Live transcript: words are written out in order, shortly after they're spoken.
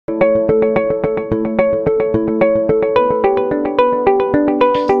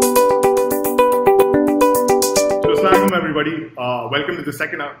Welcome to the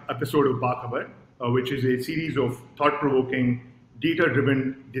second episode of BaKhabar, which is a series of thought-provoking,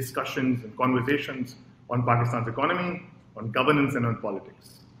 data-driven discussions and conversations on Pakistan's economy, on governance and on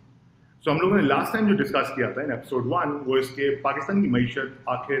politics. So हम लोगों ने last time जो discuss किया था in episode 1 वो इसके पाकिस्तान की मईशत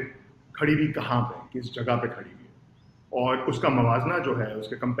आखिर खड़ी हुई कहाँ पे, किस जगह पे खड़ी हुई है और उसका मवाजना जो है,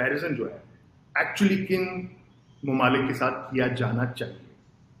 उसका comparison जो है, actually किन ममालिक के साथ किया जाना चाहिए.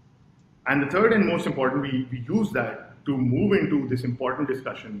 And the third and most important, we use that to move into this important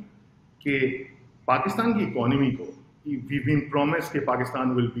discussion कि पाकिस्तान की economy को, we've been promised कि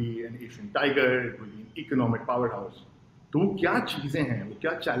Pakistan will be an Asian tiger, it will be an economic powerhouse. तो वो क्या चीज़ें हैं, वो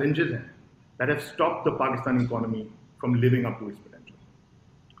क्या challenges हैं that have stopped the Pakistani economy from living up to its potential.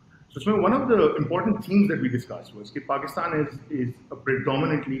 So one of the important themes that we discussed was कि Pakistan is a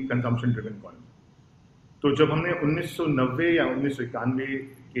predominantly consumption-driven economy. तो जब हमने 1990 या 1991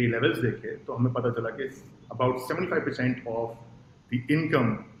 के लेवल्स देखे तो हमें पता चला कि about 75% of the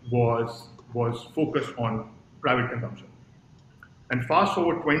income was focused on private consumption. And fast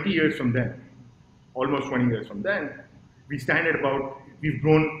forward 20 years from then, almost 20 years from then, we stand at we've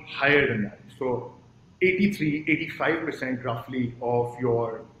grown higher than that. So 85% roughly of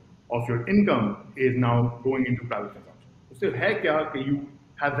your income is now going into private consumption. So hai kya कि you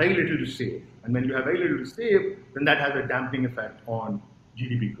have very little to save. And when you have very little to save, then that has a dampening effect on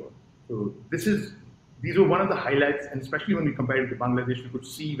GDP growth. So these were one of the highlights, and especially when we compare it to Bangladesh, we could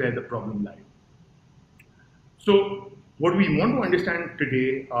see where the problem lies. So what we want to understand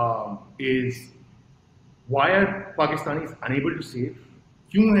today is why are Pakistanis unable to save?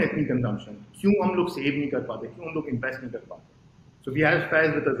 क्यों है इतनी consumption? क्यों हम लोग save नहीं कर पाते? क्यों हम लोग invest नहीं कर पाते? So we have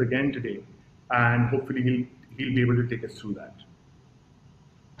Faiz with us again today, and hopefully he'll be able to take us through that.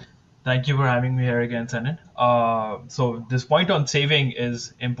 Thank you for having me here again, Sanin. So this point on saving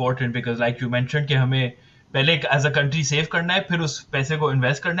is important because, like you mentioned, कि हमें पहले as a country save करना है, फिर उस पैसे को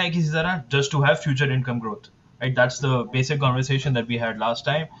invest करना है किसी तरह, just to have future income growth. Right? That's the basic conversation that we had last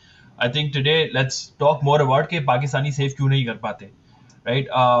time. I think today let's talk more about कि पाकिस्तानी save क्यों नहीं कर पाते, right?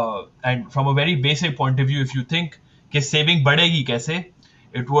 And from a very basic point of view, if you think कि saving बढ़ेगी कैसे,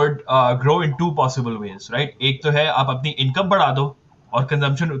 it would grow in two possible ways, right? एक तो है आप अपनी income बढ़ा दो और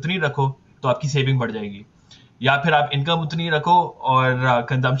कंजम्पशन उतनी रखो तो आपकी सेविंग बढ़ जाएगी, या फिर आप इनकम उतनी रखो और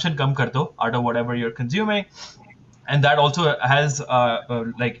कंजम्पशन कम कर दो out of whatever you are consuming, and that also has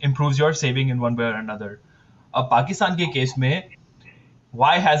like improves your saving in one way और अनदर. अब पाकिस्तान के केस में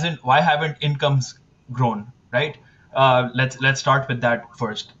why haven't incomes grown, right? Let's start with that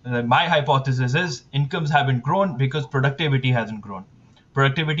first. My hypothesis is incomes haven't grown because productivity hasn't grown.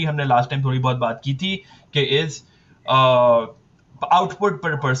 Productivity हमने last time थोड़ी बहुत बात की थी कि is output per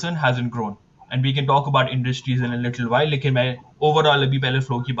person hasn't grown, and we can talk about industries in a little while, लेकिन मैं overall अभी पहले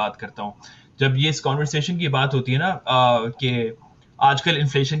flow की बात करता हूँ. जब ये इस conversation की बात होती है ना कि आजकल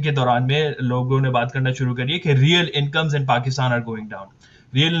inflation के दौरान में लोगों ने बात करना शुरू करी है कि real incomes in Pakistan are going down.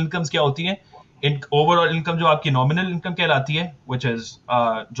 Real incomes क्या होती हैं? Overall income जो आपकी nominal income कहलाती है, which is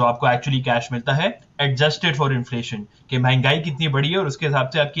जो आपको actually cash मिलता है, adjusted for inflation, कि महंगाई कितनी बढ़ी है और उसके हिसाब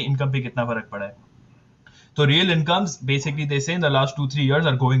से आपकी income पे कितना फर्क पड़ा है. So real incomes, basically they say in the last 2-3 years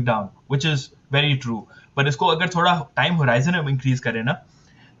are going down, which is very true. पर इसको अगर थोड़ा time horizon हम increase करें ना,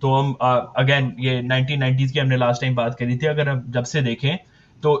 तो हम again ये 1990s की हमने last time बात करी थी, अगर हम जब से देखें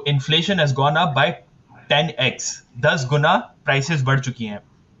तो inflation has gone up by 10x, 10 Guna prices बढ़ चुकी हैं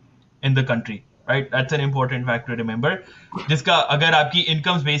in the country, right? That's an important fact to remember. जिसका अगर आपकी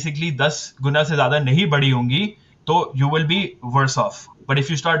incomes basically 10 गुना से ज़्यादा नहीं बढ़ी होंगी तो you will be worse off. But if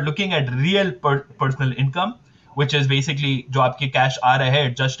you start looking at real personal income, which is basically जो आपके cash आ रहा है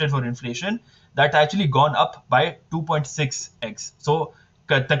adjusted for inflation, that actually gone up by 2.6x. So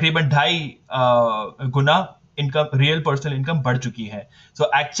तकरीबन 2.5 गुना income, real personal income बढ़ चुकी है.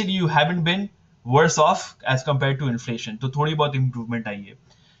 So actually you haven't been worse off as compared to inflation. तो थोड़ी बहुत improvement आई है.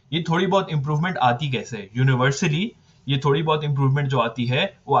 ये थोड़ी बहुत improvement आती कैसे? Universally ये थोड़ी बहुत improvement जो आती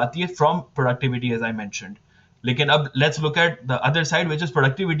है वो आती है from productivity, as I mentioned. लेकिन अब let's look at the other side, which is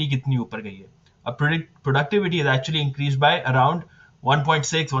productivity कितनी ऊपर गई है. अब productivity is actually increased by around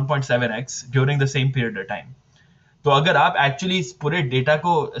 1.6-1.7x during the same period of time. तो अगर आप actually इस पूरे data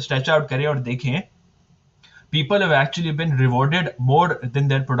को stretch out करें और देखें, people have actually been rewarded more than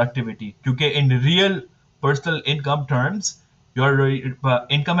their productivity, क्योंकि in real personal income terms your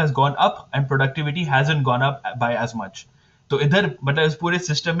income has gone up and productivity hasn't gone up by as much. तो इधर मतलब इस पूरे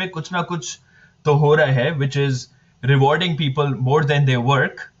system में कुछ ना कुछ तो हो रहा है, which is rewarding people more than their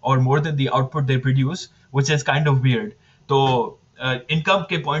work or more than the output they produce, which is kind of weird. तो income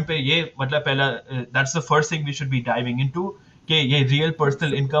के point पे ये मतलब पहला that's the first thing we should be diving into कि ये real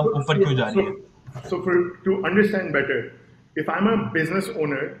personal income ऊपर क्यों जा रही है. So to understand better, if I'm a business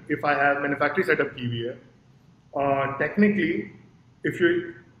owner, if I have manufacturing setup की हुई है, technically, if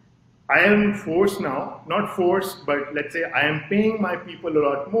you, I am forced now, not forced, but let's say I am paying my people a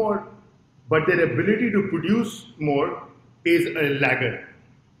lot more, but their ability to produce more is a lagger,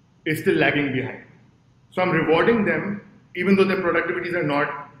 is still lagging behind. So I'm rewarding them even though their productivities are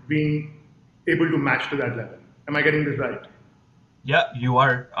not being able to match to that level. Am I getting this right? Yeah, you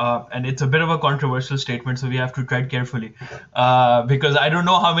are. And it's a bit of a controversial statement, so we have to tread carefully. Because I don't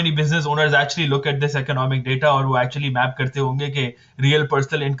know how many business owners actually look at this economic data और वो actually map करते होंगे कि real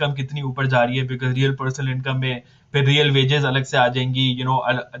personal income कितनी ऊपर जा रही है, because real personal income में फिर real wages अलग से आ जाएंगी,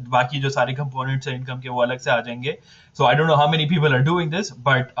 बाकी जो सारे components हैं income के वो अलग से आ जाएंगे. So I don't know how many people are doing this,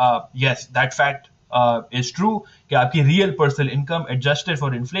 but yes, that fact is true कि आपकी real personal income adjusted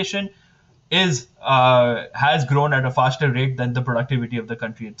for inflation has grown at a faster rate than the productivity of the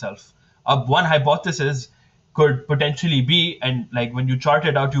country itself. One hypothesis could potentially be, and like when you chart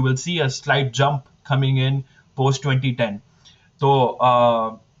it out, you will see a slight jump coming in post 2010. So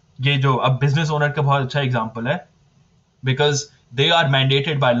ये जो अब business owner का बहुत अच्छा example है, because they are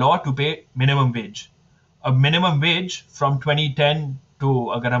mandated by law to pay minimum wage. A minimum wage from 2010 to,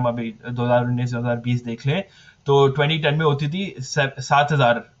 अगर हम अभी 2019-2020 देख लें, तो 2010 में होती थी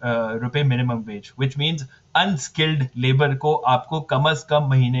 7,000 रुपए minimum wage, which means unskilled labour को आपको कम से कम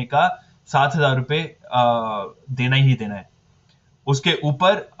महीने का 7,000 रुपए देना ही देना है. उसके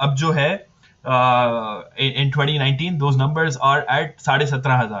ऊपर अब जो है in 2019 those numbers are at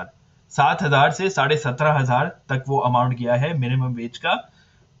 17,500. 7,000 से 17,500 तक वो अमाउंट गया है मिनिमम वेज का.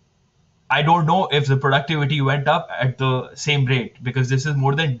 I don't know if the productivity went up at the same rate, because this is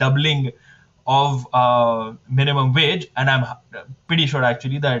more than doubling of minimum wage, and I'm pretty sure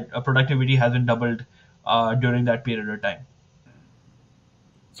actually that productivity hasn't doubled during that period of time.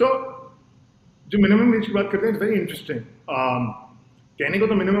 So, जो minimum wage की बात करते हैं, it's very interesting. कहने को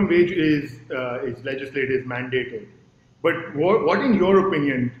तो minimum wage is legislated, is mandated, but what in your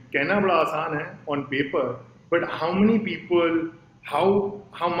opinion, कहना बड़ा आसान है on paper, but how many people,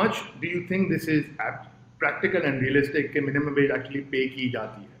 how much do you think this is practical and realistic कि minimum wage actually pay की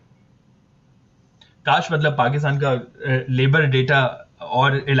जाती है? काश मतलब पाकिस्तान का लेबर डेटा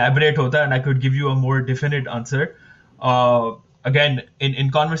और इलेबोरेट होता and I could give you a more definite answer. Again, in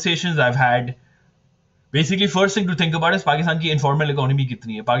conversations I've had, basically first thing to think about is Pakistan की informal economy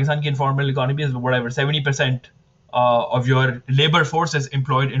कितनी है. पाकिस्तान की informal economy is whatever 70% of your labor force is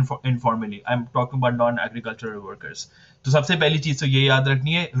employed informally. I'm talking about non-agricultural workers. तो सबसे पहली चीज तो ये याद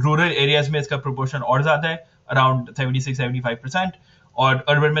रखनी है, रूरल एरियाज में इसका प्रोपोर्शन और ज्यादा है, अराउंड 76-75%, और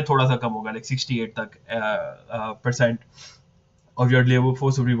अर्बन में थोड़ा सा कम होगा, लाइक 68 तक percent of your labour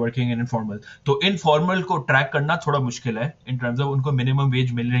force will be working in informal. तो इनफॉर्मल को ट्रैक करना थोड़ा मुश्किल है इन टर्म्स ऑफ उनको मिनिमम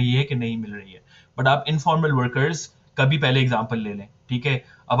वेज मिल रही है कि नहीं मिल रही है. बट आप इनफॉर्मल वर्कर्स का भी पहले एग्जाम्पल ले लें, ठीक है.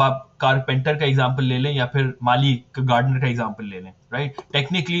 अब आप कारपेंटर का एग्जाम्पल ले लें या फिर माली गार्डनर का एग्जाम्पल ले लें, right.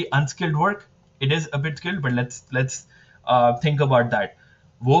 Technically unskilled work, it is a bit skilled, but let's think about that.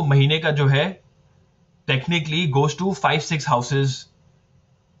 वो महीने का जो है technically goes to 5-6 houses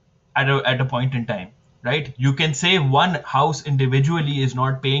at a point in time, right? You can say one house individually is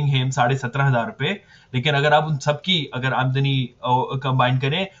not paying him 17,500 रुपए, लेकिन अगर आप उन सबकी अगर आमदनी कंबाइन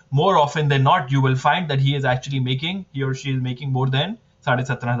करें, more often than not you will find that he or she is making more than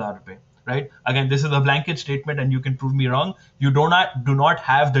 17,500 रुपए, right? Again, this is a blanket statement and you can prove me wrong. You do not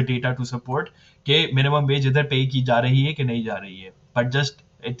have the data to support कि minimum wage इधर पे की जा रही है कि नहीं जा रही है, but just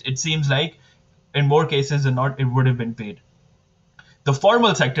it seems like in more cases than not, it would have been paid. The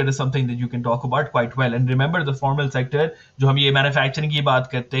formal sector is something that you can talk about quite well. And remember, the formal sector, जो हम ये manufacturing की बात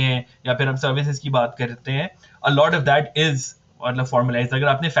करते हैं या फिर हम services की बात करते हैं, a lot of that is मतलब formalized. अगर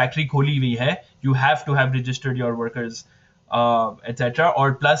आपने factory खोली हुई है, you have to have registered your workers, etc.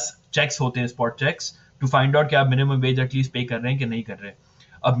 और plus checks होते हैं, spot checks, to find out कि आप minimum wage at least pay कर रहे हैं कि नहीं कर रहे.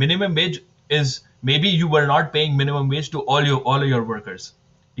 अब minimum wage is maybe you were not paying minimum wage to all of your workers,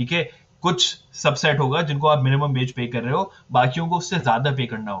 ठीक है. कुछ सबसेट होगा जिनको आप मिनिमम वेज पे कर रहे हो, बाकियों को उससे ज्यादा पे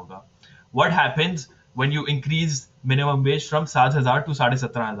करना होगा. What happens when you increase minimum wage from 7,000 to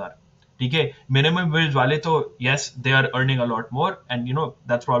 17,500, ठीक है. मिनिमम वेज वाले तो yes they are earning a lot more and you know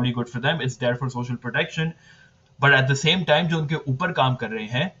that's probably good for them, it's there for social protection, but at the same time जो उनके ऊपर काम कर रहे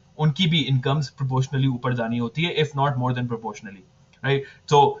हैं उनकी भी इनकम्स प्रोपोर्शनली ऊपर जानी होती है, if not more than proportionally, right.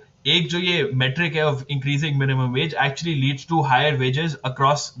 सो एक जो ये metric है of increasing minimum wage actually leads to higher wages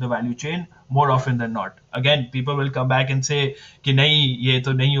across the value chain more often than not. Again, people will come back and say कि नहीं ये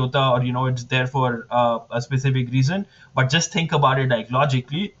तो नहीं होता और you know it's there for a specific reason, but just think about it like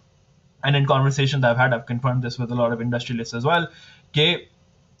logically, and in conversations I've confirmed this with a lot of industrialists as well, कि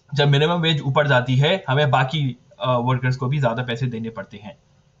जब minimum wage ऊपर जाती है हमें बाकी वर्कर्स को भी ज्यादा पैसे देने पड़ते हैं,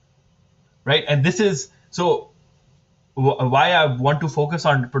 right? And this is so why I want to focus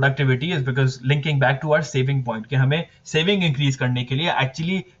on productivity is because linking back to our saving point कि हमें saving increase करने के लिए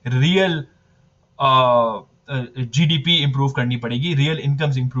actually real GDP improve करनी पड़ेगी, real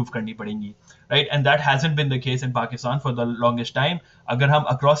incomes improve करनी पड़ेंगी, right? And that hasn't been the case in Pakistan for the longest time. अगर हम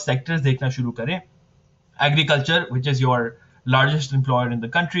across sectors देखना शुरू करें, agriculture, which is your largest employer in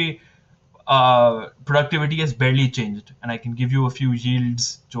the country, productivity has barely changed, and I can give you a few yields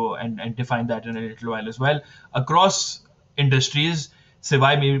and define that in a little while as well. Across industries,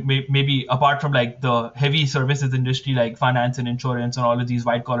 maybe apart from like the heavy services industry like finance and insurance and all of these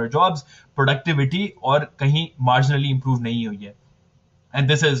white collar jobs, productivity और कहीं marginally improve नहीं हुई है. And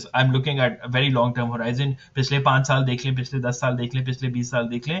this is, I'm looking at a very long term horizon. पिछले 5 साल देख लें, पिछले 10 साल देख लें, पिछले 20 साल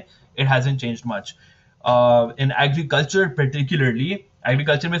देख लें, it hasn't changed much. In agriculture particularly,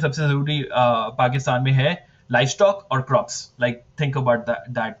 agriculture में सबसे जरूरी पाकिस्तान में है livestock और crops. Like think about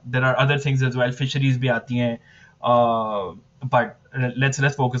that. There are other things as well. Fisheries भी आती हैं, but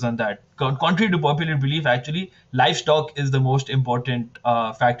let's focus on that. Contrary to popular belief, actually, livestock is the most important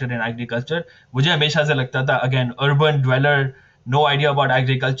factor in agriculture. मुझे हमेशा से लगता था, again, urban dweller, no idea about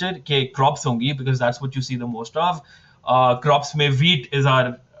agriculture, के crops होंगी because that's what you see the most of. Crops में wheat is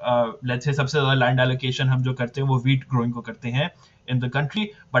our let's say सबसे ज़्यादा land allocation हम जो करते हैं वो wheat growing को करते हैं in the country,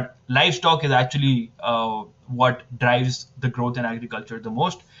 but livestock is actually what drives the growth in agriculture the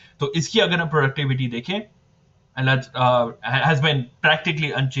most. तो इसकी अगर हम productivity देखें, and that has been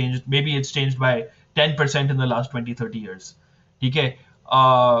practically unchanged. Maybe it's changed by 10% in the last 20-30 years. ठीक है?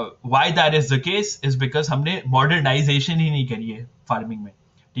 Why that is the case is because हमने modernization ही नहीं करी है farming में.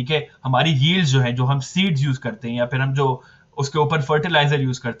 ठीक है? हमारी yields जो है, जो हम seeds use करते हैं या फिर हम जो उसके ऊपर fertilizer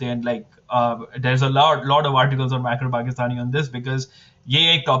use करते हैं, like there's a lot of articles on Macro Pakistani on this because ये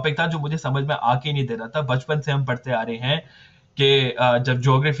एक topic था जो मुझे समझ में आके नहीं दे रहा था. बचपन से हम पढ़ते आ रहे हैं कि जब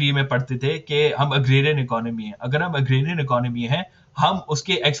ज्योग्राफी में पढ़ते थे कि हम अग्रेरियन इकोनॉमी है. अगर हम अग्रेरियन इकोनॉमी है, हम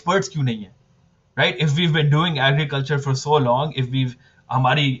उसके एक्सपर्ट्स क्यों नहीं है, right? If weave been doing agriculture for so long, if weave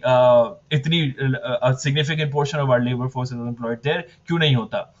हमारी इतनी significant portion of our labour force is employed there, क्यों नहीं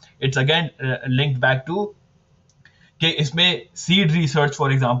होता? It's again linked back to कि इसमें सीड रिसर्च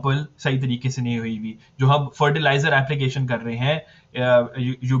फॉर एग्जांपल सही तरीके से नहीं हुई हुई. जो हम फर्टिलाइजर एप्लीकेशन कर रहे हैं,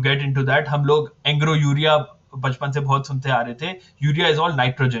 यू गेट इनटू दैट. हम लोग एंग्रो यूरिया बचपन से बहुत सुनते आ रहे थे. Urea is all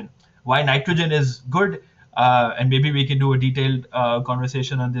nitrogen. Why nitrogen is good, and may be we can do a detailed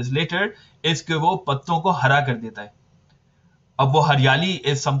conversation on this letter, is कि वो पत्तों को हरा कर देता है. अब वो हरियाली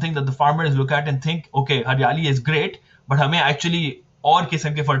is something that the farmers look at and think, okay हरियाली इज ग्रेट, बट हमें एक्चुअली और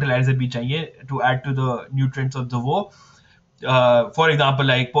किस्म के फर्टिलाइजर भी चाहिए to add to the nutrients of the वो. For example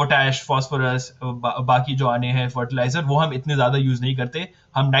like potash, phosphorus, बाकी जो आने हैं फर्टिलाइजर, वो हम इतने ज्यादा यूज नहीं करते.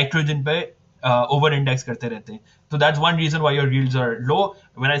 हम नाइट्रोजन पे over index करते रहते हैं. So that's one reason why your yields are low.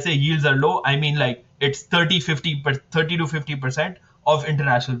 When I say yields are low, I mean like it's 30 to 50% of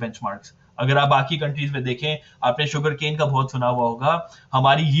international benchmarks. अगर आप बाकी कंट्रीज में देखें, आपने शुगर केन का बहुत सुना हुआ होगा.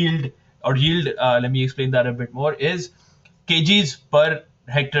 हमारी yield, और yield, let me explain that a bit more, is kgs per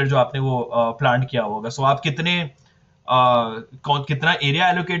hectare जो आपने वो प्लांट किया होगा. So आप कितना एरिया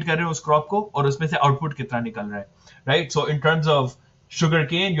एलोकेट कर रहे हो उस क्रॉप को, और उसमें से आउटपुट कितना निकल रहा है, right? So in terms of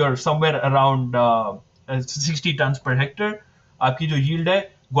sugarcane, you're somewhere around 60 tons per hectare. आपकी जो yield है,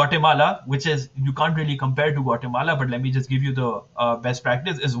 Guatemala, which is, you can't really compare to Guatemala, but let me just give you the best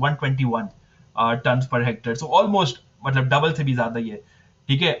practice, is 121 tons per hectare. So almost, मतलब double से भी ज्यादा ही है.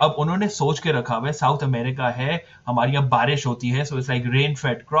 ठीक है? अब उन्होंने सोच के रखा हुआ है, साउथ अमेरिका है, हमारे यहाँ बारिश होती है, so it's like rain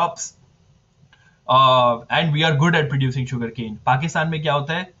fed crops, and we are good at producing sugarcane. Pakistan में क्या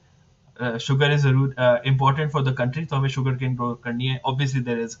होता है? Sugar is important for the country, तो हमें शुगर केन ग्रो करनी है. Obviously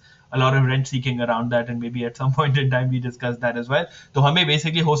there is a lot of rent seeking around that, and maybe at some point in time we discuss that as well. तो हमें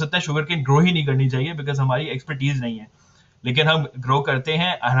basically हो सकता है sugar cane grow ही नहीं करनी चाहिए बिकॉज हमारी एक्सपर्टीज नहीं है, लेकिन हम ग्रो करते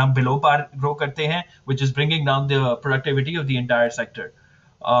हैं और हम बिलो पार ग्रो करते हैं, which is bringing down the productivity of the entire sector.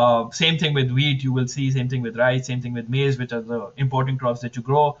 Same thing with wheat, you will see, same thing with rice, same thing with maize, which are the important crops that you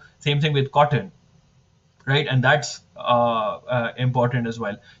grow, same thing with cotton, right? And that's important as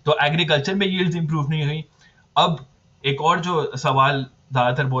well. तो agriculture में yields improve नहीं हुई. अब एक और जो सवाल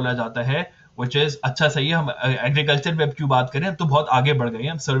ज्यादातर बोला जाता है, which is अच्छा सही है, हम एग्रीकल्चर पे अब क्यों बात करें, हम तो बहुत आगे बढ़ गए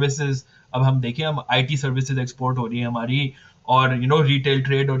हैं. हम सर्विसेज, अब हम देखें, हम IT सर्विसेज एक्सपोर्ट हो रही है हमारी, और रिटेल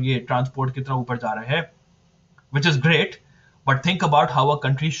ट्रेड और ये ट्रांसपोर्ट कितना ऊपर जा रहा है, which is great, but think about how a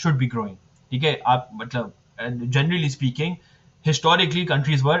country should be growing. ठीक है? आप मतलब generally speaking, historically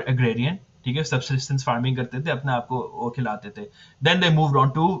countries were agrarian. ठीक है? सबसिस्टेंस फार्मिंग करते थे, अपने आप को वो खिलाते थे. Then they moved on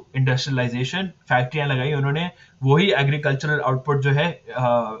to industrialisation, फैक्ट्रियां लगाई उन्होंने, वही एग्रीकल्चरल आउटपुट जो है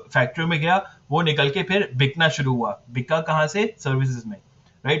फैक्ट्रियों में गया, वो निकल के फिर बिकना शुरू हुआ. बिका कहाँ से? सर्विसेज में,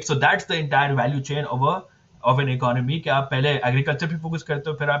 right? So that's the entire value chain of an economy कि आप पहले एग्रीकल्चर पे फोकस करते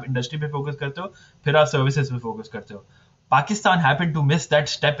हो, फिर आप इंडस्ट्री पे फोकस करते हो, फिर आप सर्विसेज पे फोकस करते हो. Pakistan happened to miss that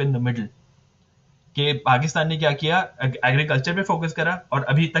step in the middle कि पाकिस्तान ने क्या किया, एग्रीकल्चर पे फोकस करा और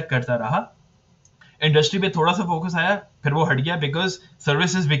अभी तक करता रहा. इंडस्ट्री पे थोड़ा सा फोकस आया, फिर वो हट गया because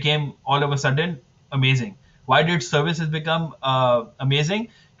services became all of a sudden amazing. Why did services become amazing?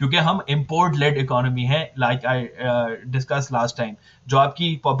 क्योंकि हम इम्पोर्ट लेड इकोनॉमी है, like I discuss last time. जो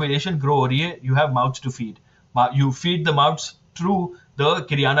आपकी पॉपुलेशन ग्रो हो रही है, you have mouths to feed. You feed the mouths through the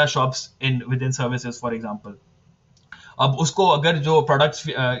kirana shops in with in services for example. अब उसको अगर जो प्रोडक्ट्स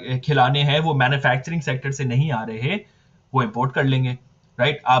खिलाने हैं वो मैन्युफैक्चरिंग सेक्टर से नहीं आ रहे, वो इम्पोर्ट कर लेंगे,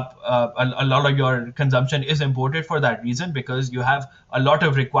 right? A lot of your consumption is imported for that reason because you have a lot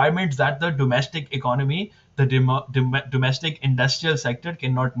of requirements that the domestic economy, the domestic industrial sector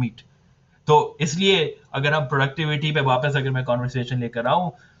cannot meet. तो इसलिए अगर हम प्रोडक्टिविटी पे वापस अगर मैं कॉन्वर्सेशन लेकर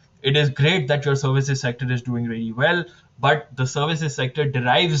आऊं, it is great that your services sector is doing really well, but the services sector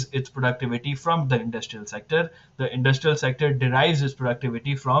derives its productivity from the industrial sector. The industrial sector derives its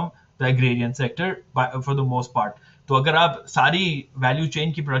productivity from the agrarian sector for the most part. तो अगर आप सारी value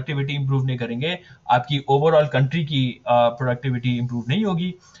chain की productivity improve नहीं करेंगे, आपकी overall country की productivity improve नहीं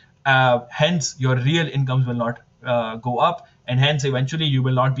होगी. Hence your real incomes will not go up, and hence eventually you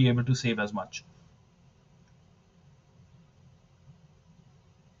will not be able to save as much.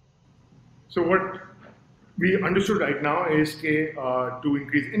 So what we understood right now is that to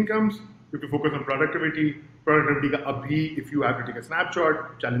increase incomes, you have to focus on productivity. Productivity का अभी, if you have to take a snapshot,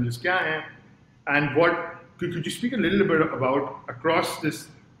 challenges क्या हैं, and what could you speak a little bit about across this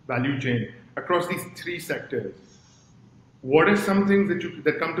value chain, across these three sectors? What are some things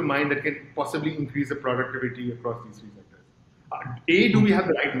that come to mind that can possibly increase the productivity across these three sectors? Do we have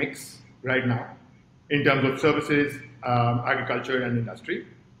the right mix right now in terms of services, agriculture, and industry?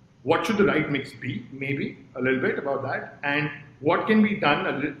 What should the right mix be? Maybe a little bit about that, and what can be done?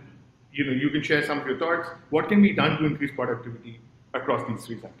 You can share some of your thoughts. What can be done to increase productivity across these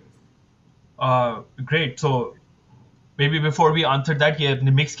three sectors? Great. So maybe before we answer that, ये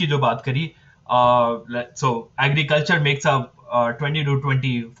अपने mix की जो बात करी, so agriculture makes up 20 to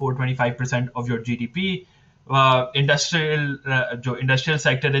 24-25% of your GDP. Industrial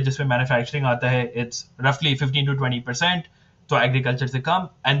sector है जिसमें manufacturing आता है, it's roughly 15 to 20%. So agriculture से कम,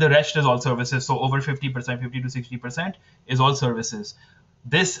 and the rest is all services. So over 50%, 50 to 60% is all services.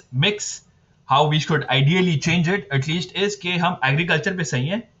 This mix, how we should ideally change it at least, is कि हम agriculture पे सही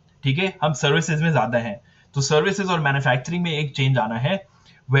हैं, ठीक है, हम सर्विसेज में ज्यादा हैं. तो सर्विसेज और मैन्युफैक्चरिंग में एक चेंज आना है,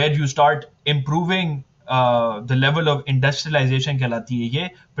 where you start improving the level of industrialisation कहलाती है ये,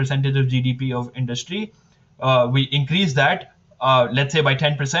 percentage of GDP of industry. We increase that let's say bye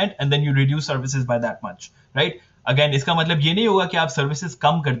 10% and then you reduce services by that much, right? Again इसका मतलब ये नहीं होगा कि आप सर्विसेज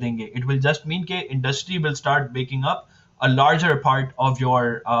कम कर देंगे. इट विल जस्ट मीन कि industry will start making up a larger part of your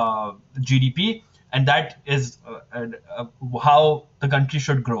GDP, and that is how the country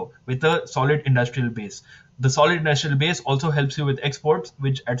should grow, with a solid industrial base. The solid industrial base also helps you with exports,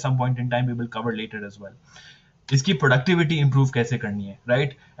 which at some point in time we will cover later as well. इसकी productivity improve कैसे करनी है,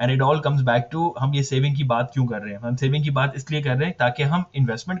 right? And it all comes back to हम ये saving की बात क्यों कर रहे हैं. हम सेविंग की बात इसलिए कर रहे हैं ताकि हम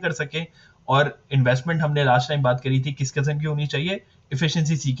इन्वेस्टमेंट कर सकें, और इन्वेस्टमेंट हमने लास्ट टाइम बात करी थी किस किस्म की होनी चाहिए,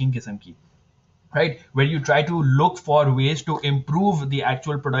 इफिशिएंसी सीकिंग किस्म की, right? Where you try to look for ways to improve the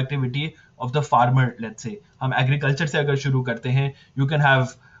actual productivity of the farmer, let's say. हम agriculture से अगर शुरू करते हैं, you can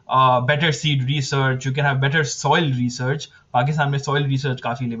have better seed research, you can have better soil research. Pakistan में soil research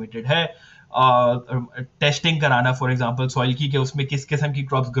काफ़ी limited है. Testing कराना फॉर एग्जांपल सॉइल की, कि उसमें किस किस्म की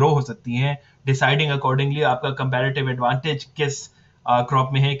क्रॉप्स ग्रो हो सकती हैं, डिसाइडिंग अकॉर्डिंगली आपका कंपैरेटिव एडवांटेज किस क्रॉप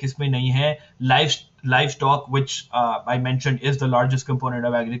में है, किस में नहीं है. livestock, which I mentioned is the largest component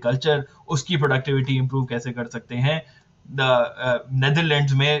of agriculture, उसकी productivity improve कैसे कर सकते हैं. The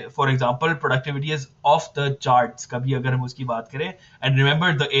Netherlands में for example productivity is off the charts कभी अगर हम उसकी बात करें, and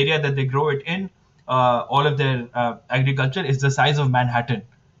remember the area that they grow it in, all of their agriculture is the size of Manhattan.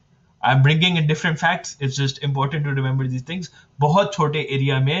 I'm bringing in different facts, it's just important to remember these things. बहुत छोटे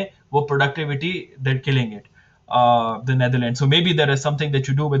area में वो productivity they're killing it, the Netherlands. So maybe there is something that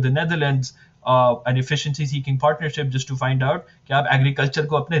you do with the Netherlands, an efficiency seeking partnership, just to find out कि आप agriculture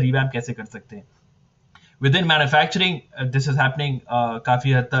को अपने revamp कैसे कर सकते हैं. Within manufacturing, this is happening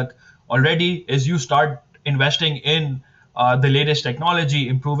काफी हद तक already, as you start investing in the latest technology,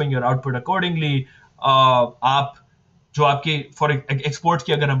 improving your output accordingly. आप जो आपके for exports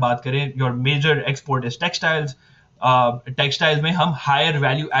की अगर हम बात करें, your major export is textiles. Textile में हम हायर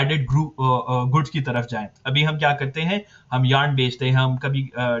वैल्यू एडेड गुड्स की तरफ जाएं. अभी हम क्या करते हैं, हम यार्न बेचते हैं, हम कभी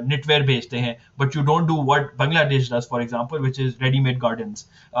knitwear बेचते हैं, but you don't do what Bangladesh does for example, which is readymade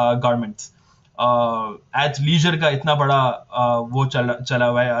garments. As leisure का इतना बड़ा वो चला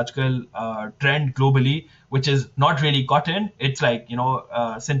हुआ है आजकल trend globally, which is not really cotton, it's like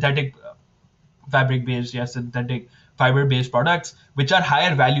synthetic fabric based या synthetic fiber based products which are higher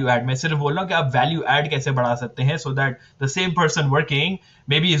value add. मैं सिर्फ बोल रहा हूँ कि आप value add कैसे बढ़ा सकते हैं so that the same person working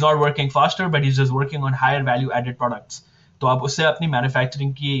maybe is not working faster but he's just working on higher value added products. तो आप उससे अपनी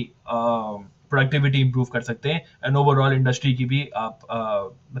मैन्युफैक्चरिंग की प्रोडक्टिविटी इंप्रूव कर सकते हैं एंड ओवरऑल इंडस्ट्री की भी आप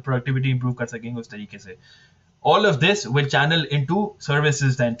प्रोडक्टिविटी इंप्रूव कर सकेंगे उस तरीके से. All of this will channel into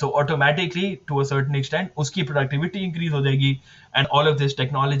services then. So automatically, to a certain extent, uski productivity increase ho jayegi, and all of this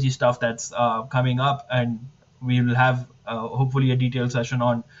technology stuff that's coming up, and we will have hopefully a detailed session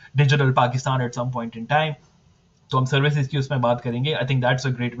on digital Pakistan at some point in time. So हम services की उसमें बात करेंगे. I think that's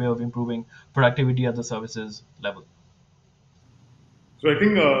a great way of improving productivity at the services level. So I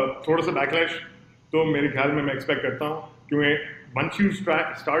think थोड़ा सा backlash तो मेरे ख्याल में मैं expect करता हूँ, क्योंकि once you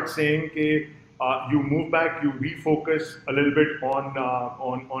start saying कि you move back, you refocus a little bit on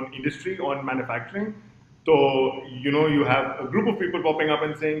industry, on manufacturing. So you have a group of people popping up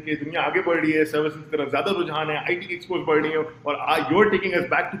and saying कि दुनिया आगे बढ़ रही है, services की तरफ ज़्यादा रुझान है, IT की expose बढ़ रही है, और you're taking us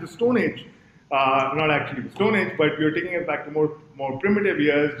back to the Stone Age. Not actually the Stone Age, but you're taking us back to more primitive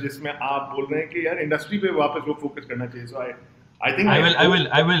years, जिसमें आप बोल रहे हैं कि यार industry पे वापस वो focus करना चाहिए. So I think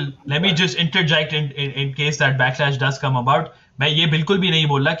I will let me just interject in case that backlash does come about. मैं ये बिल्कुल भी नहीं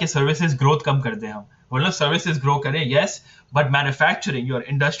बोल रहा कि सर्विसेज ग्रोथ कम कर दें. हम बोल रहे सर्विसेज ग्रो करें, yes, but manufacturing, your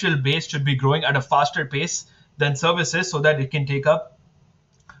industrial base should be growing at a faster pace than services so that it can take up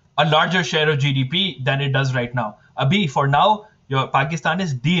a larger share of GDP than it does right now. अभी for now your Pakistan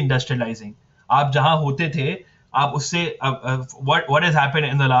is deindustrializing. आप जहां होते थे आप उससे what has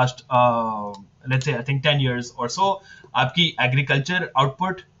happened in the last let's say I think 10 years or so, आपकी agriculture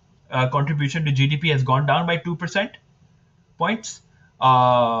output contribution to GDP has gone down by 2% points.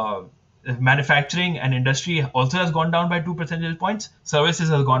 Manufacturing and industry also has gone down by 2 percentage points. Services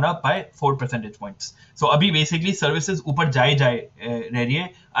has gone up by 4 percentage points. So अभी basically services ऊपर जाए रह रही है.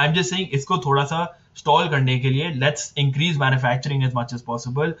 I'm just saying इसको थोड़ा सा stall करने के लिए let's increase manufacturing as much as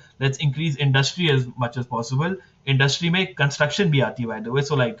possible. Let's increase industry as much as possible. Industry में construction भी आती है by the way.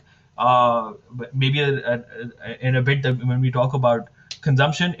 So like maybe in a bit when we talk about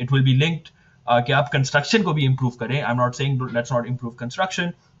consumption, it will be linked. कि आप construction को भी improve करें. I am not saying let's not improve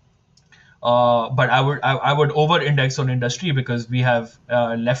construction, but I would over index on industry because we have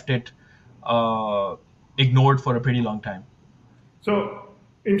left it ignored for a pretty long time. So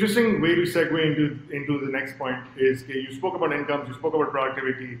interesting way to segue into the next point is that you spoke about incomes, you spoke about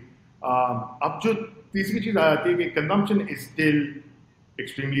productivity. अब जो तीसरी चीज आ जाती है कि consumption is still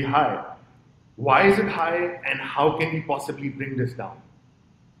extremely high. Why is it high and how can we possibly bring this down?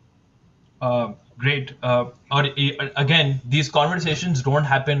 Great. Or again, these conversations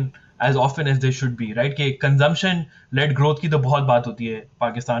don't happen as often as they should be, right? कि consumption led growth की तो बहुत बात होती है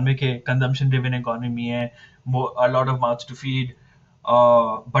पाकिस्तान में कि consumption driven economy है, a lot of mouths to feed.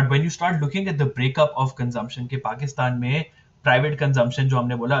 But when you start looking at the breakup of consumption के पाकिस्तान में private consumption जो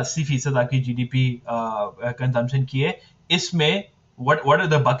हमने बोला 80% आपकी GDP consumption की है, इसमें what are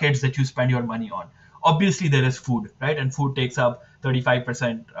the buckets that you spend your money on? Obviously there is food, right? And food takes up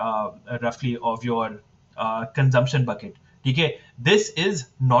 35% roughly of your consumption bucket. Okay, this is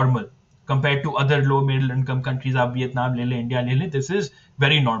normal compared to other low middle income countries. आप Vietnam ले लें, India ले लें, this is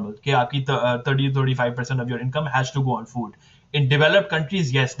very normal कि आपकी 30-35% of your income has to go on food. In developed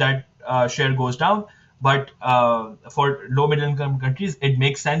countries, yes, that share goes down, but for low middle income countries, it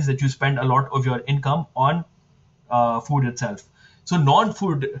makes sense that you spend a lot of your income on food itself. So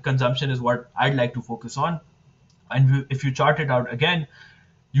non-food consumption is what I'd like to focus on. And if you chart it out again,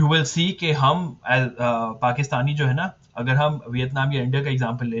 you will see कि हम पाकिस्तानी जो है ना, अगर हम Vietnam या India का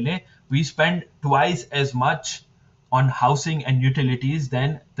example ले लें, we spend twice as much on housing and utilities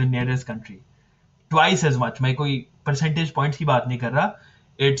than the nearest country. Twice as much. मैं कोई percentage points की बात नहीं कर रहा.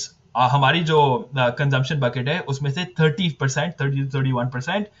 It's हमारी जो consumption bucket है उसमें से 30%,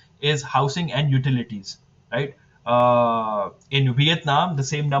 30-31% is housing and utilities, right? In Vietnam, the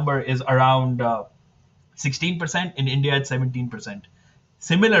same number is around 16%. In India, it's 17%.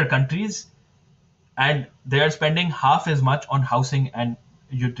 Similar countries, and they are spending half as much on housing and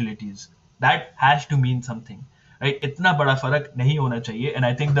utilities. That has to mean something, right? इतना बड़ा फर्क नहीं होना चाहिए. And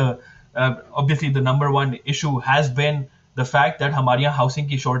I think obviously the number one issue has been the fact that हमारे यहाँ housing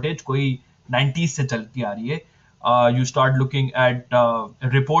की shortage कोई 90s से चलती आ रही है. You start looking at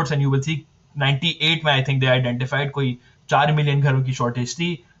reports and you will see 98 में आई थिंक दे आइडेंटिफाइड कोई 4 मिलियन घरों की शॉर्टेज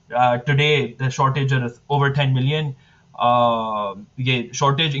थी. Today the shortage is over 10 million. ये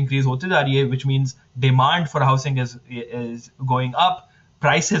शॉर्टेज इंक्रीज होती जा रही है, which means demand for housing is going up.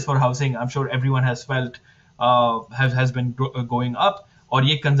 Prices for housing, I'm sure everyone has felt, has been going up. और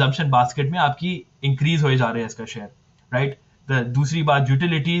ये कंजम्पशन बास्केट में आपकी इंक्रीज हो जा रहा है इसका शेयर, राइट. दूसरी बात,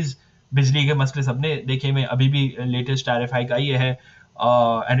 यूटिलिटीज, बिजली के मसले सबने देखे में, अभी भी लेटेस्ट टैरिफ हाइक आई है,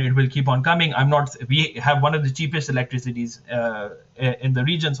 and it will keep on coming. We have one of the cheapest electricities in the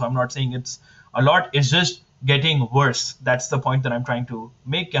region, so I'm not saying it's a lot. It's just getting worse. That's the point that I'm trying to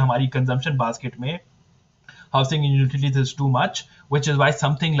make. कि हमारी consumption basket में housing and utilities is too much, which is why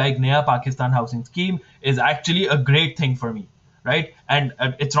something like Naya Pakistan housing scheme is actually a great thing for me, right? And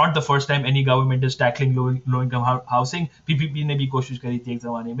it's not the first time any government is tackling low income housing. PPP ने भी कोशिश करी थी एक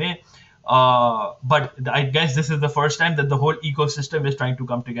ज़माने में. But I guess this is the first time that the whole ecosystem is trying to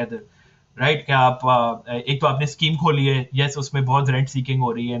come together, right? कि आप एक तो आपने स्कीम खोली है, yes, उसमें बहुत रेंट सीकिंग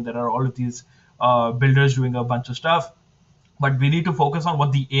हो रही है, and there are all of these builders doing a bunch of stuff, but we need to focus on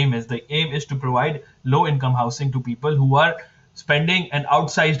what the aim is. The aim is to provide low income housing to people who are spending an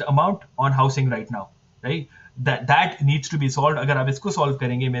outsized amount on housing right now, right? That needs to be solved. अगर आप इसको solve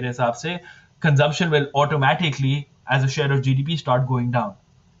करेंगे मेरे हिसाब से, consumption will automatically as a share of GDP start going down,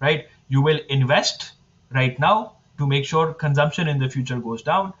 right? You will invest right now to make sure consumption in the future goes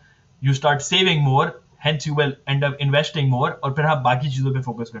down. You start saving more, hence you will end up investing more, और फिर आप बाकी चीजों पे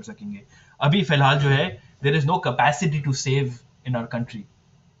focus कर सकेंगे. अभी फिलहाल जो है, there is no capacity to save in our country.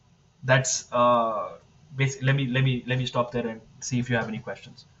 That's basically. Let me stop there and see if you have any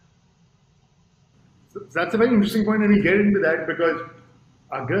questions. So that's a very interesting point, and we get into that because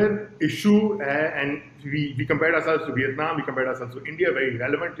agar issue hai, and we compared ourselves to Vietnam, we compared ourselves to India, very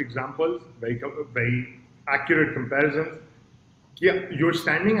relevant examples, very accurate comparisons. Yeah, you're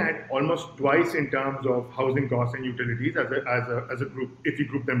standing at almost twice in terms of housing costs and utilities as a group, if you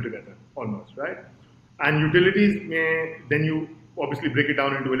group them together, almost, right? And utilities, then you obviously break it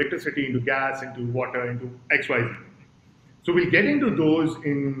down into electricity, into gas, into water, into XYZ. So we'll get into those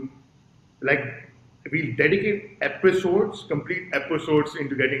in, like, we'll dedicate episodes, complete episodes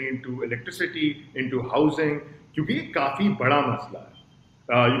into getting into electricity, into housing, क्योंकि ये काफी बड़ा मसला है.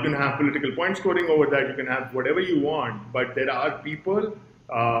 You can have political point scoring over that, you can have whatever you want, but there are people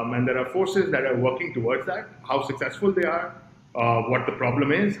and there are forces that are working towards that. How successful they are, what the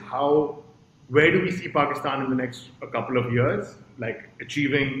problem is, where do we see Pakistan in the next couple of years, like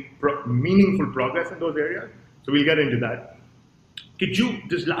achieving meaningful progress in those areas? So we'll get into that.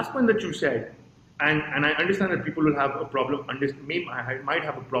 This last point that you said, and I understand that people will have a problem, might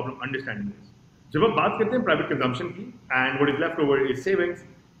have a problem understanding this. जब हम बात करते हैं private consumption की, and what is left over is savings,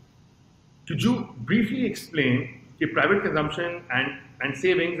 could you briefly explain कि private consumption and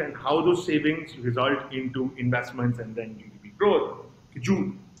savings and how those savings result into investments and then GDP growth? Could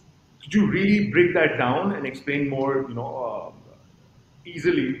you really break that down and explain more,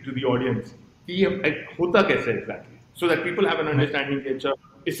 easily to the audience कि ये होता कैसे exactly, so that people have an understanding कि अच्छा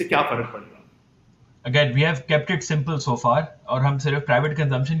इससे क्या फर्क पड़ेगा? Again, we have kept it simple so far, और हम सिर्फ private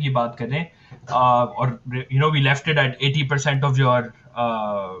consumption की बात कर रहे हैं, और we left it at 80% of your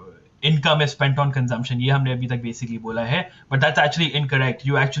income is spent on consumption. ये हमने अभी तक basically बोला है, but that's actually incorrect.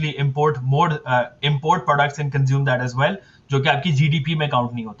 You actually import products and consume that as well, जो कि आपकी GDP में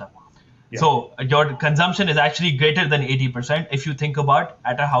count नहीं होता. Yeah. So your consumption is actually greater than 80% if you think about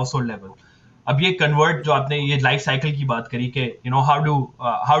at a household level. अब ये convert जो आपने ये life cycle की बात करी कि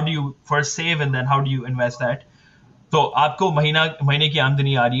how do you first save and then how do you invest that? तो आपको महीने की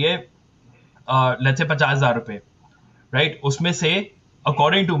आमदनी आ रही है let's say 50,000 रुपए, right? उसमें से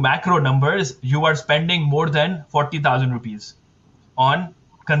according to macro numbers you are spending more than 40,000 rupees on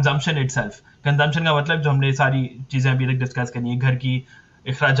consumption itself. Consumption का मतलब जो हमने सारी चीजें अभी तक डिस्कस करनी है, घर की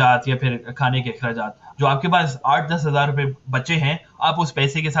अखराजात या फिर खाने के अखराजात, जो आपके पास 8-10 हज़ार रुपए बचे हैं, आप उस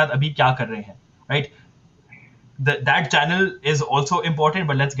पैसे के साथ अभी क्या कर रहे हैं, right? That channel is also important,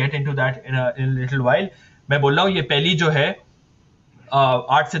 but let's get into that in a little while. मैं बोल रहा हूँ ये पहली जो है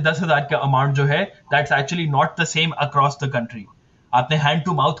 8 से 10 हज़ार का अमाउंट जो है, that's actually not the same across the country. आपने hand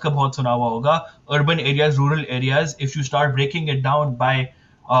to mouth का बहुत सुना हुआ होगा, urban areas, rural areas. If you start breaking it down by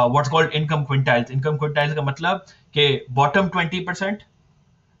what's called income quintiles. Income quintiles का मतलब कि bottom 20%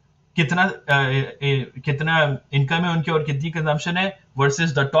 कितना इनकम है उनकी और कितनी कंजम्पशन है,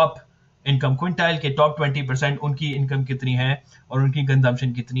 versus the top income quintile के टॉप 20% उनकी इनकम कितनी है और उनकी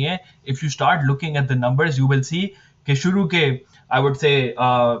कंजम्पशन कितनी है. If you start looking at the numbers you will see कि शुरू के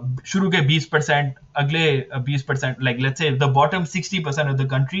 20%, अगले 20%, like let's say the bottom 60% of the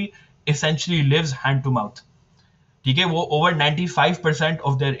country essentially lives hand to mouth, ठीक है, वो ओवर 95%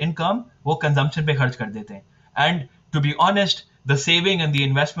 ऑफ देयर इनकम वो कंजम्पशन पे खर्च कर देते हैं. And to be honest, the saving and the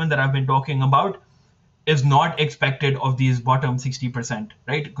investment that I have been talking about is not expected of these bottom 60%,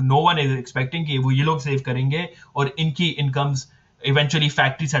 right? No one is expecting कि वो ये लोग save करेंगे और इनकी incomes eventually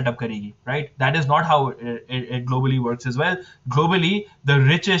factory setup करेगी, right? That is not how it globally works as well. Globally, the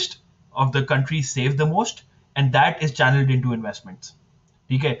richest of the countries save the most, and that is channeled into investments.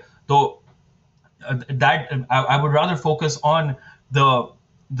 ठीक है, तो that I would rather focus on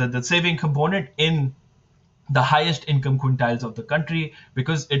the saving component in the highest income quintiles of the country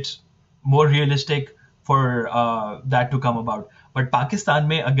because it's more realistic for that to come about. But Pakistan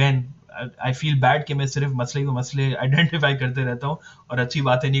में again I feel bad कि मैं सिर्फ मसले identify करते रहता हूँ और अच्छी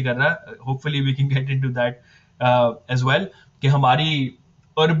बातें नहीं कर रहा. Hopefully we can get into that as well कि हमारी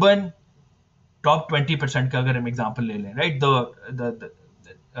urban top 20% का अगर हम example ले लें, right? The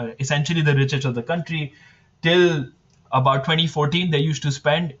essentially the richest of the country till about 2014 they used to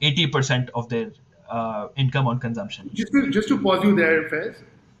spend 80% of their income on consumption. Just to pause you there, Faiz.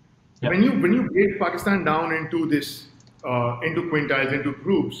 Yeah. When you break Pakistan down into this into quintiles, into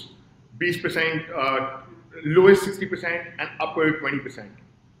groups, 20%, lowest 60% and upper 20%.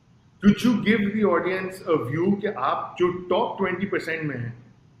 Could you give the audience a view कि आप जो top 20% में हैं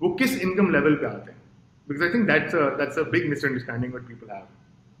वो किस income level पे आते हैं? Because I think that's a big misunderstanding what people have.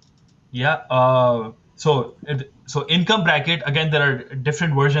 Yeah. So income bracket, again, there are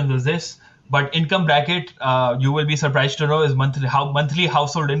different versions of this. But income bracket, you will be surprised to know, is monthly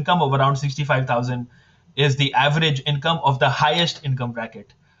household income of around 65,000 is the average income of the highest income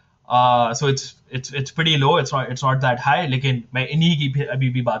bracket. So it's pretty low. It's not that high. लेकिन मैं इन्हीं की अभी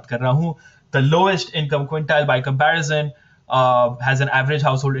भी बात कर रहा हूँ. The lowest income quintile by comparison has an average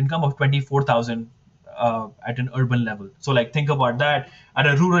household income of 24,000 at an urban level. So like think about that. At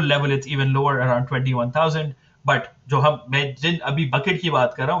a rural level, it's even lower, around 21,000. But जो मैं जिन अभी bucket की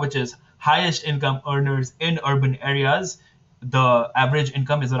बात कर रहा हूँ, which is highest income earners in urban areas, the average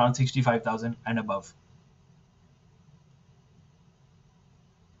income is around 65,000 and above.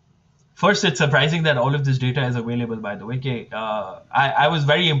 First, it's surprising that all of this data is available, by the way. I was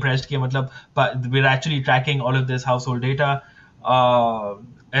very impressed that we're actually tracking all of this household data.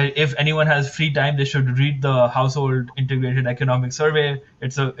 If anyone has free time, they should read the Household Integrated Economic Survey.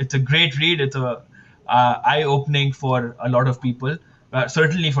 It's a great read. It's eye-opening for a lot of people.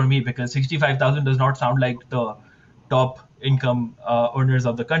 Certainly for me, because 65,000 does not sound like the top income earners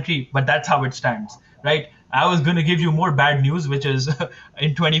of the country, but that's how it stands, right? I was going to give you more bad news, which is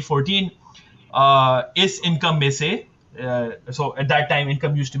in 2014, is income में से, so at that time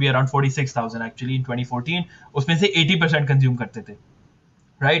income used to be around 46,000 actually in 2014, उसमें से 80% consume करते थे,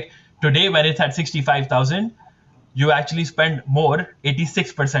 right? Today when it's at 65,000, you actually spend more,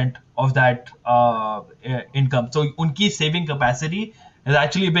 86% of that income. So उनकी saving capacity has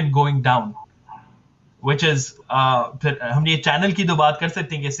actually been going down, which is फिर हम ये channel की तो बात कर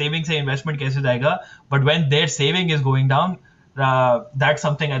सकते हैं कि saving से investment कैसे जाएगा, but when their saving is going down, that's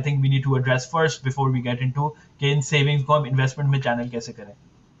something I think we need to address first before we get into कि इन savings को हम investment में channel कैसे करें.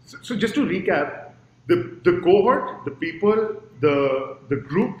 So just to recap, the cohort, the people, the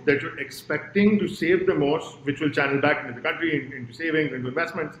group that you're expecting to save the most, which will channel back into the country, into savings, into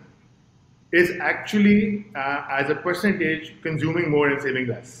investments, is actually as a percentage consuming more and saving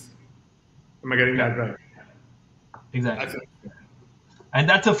less. Am I getting that right? Exactly. And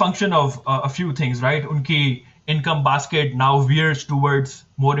that's a function of a few things, right? Unki income basket now veers towards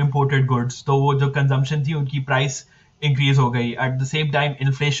more imported goods. So wo jo consumption thi, unki price increase ho gayi. At the same time,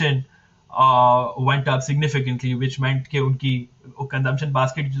 inflation went up significantly, which meant कि उनकी consumption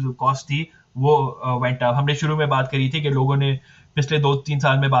basket की जो cost थी वो went up. हमने शुरू में बात करी थी कि लोगों ने पिछले 2-3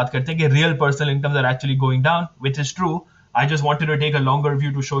 साल में बात करते हैं कि real personal incomes are actually going down, which is true. I just wanted to take a longer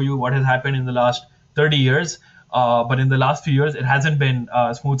view to show you what has happened in the last 30 years. But in the last few years, it hasn't been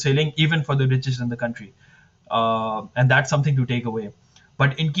smooth sailing, even for the richest in the country. And that's something to take away.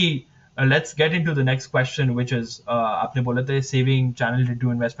 But let's get into the next question, which is आपने बोला था saving channel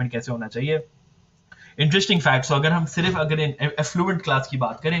into investment कैसे होना चाहिए. Interesting fact. So अगर in affluent class की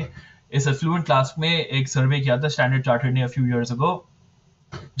बात करें, इस affluent class में एक survey किया था Standard Chartered ने a few years ago,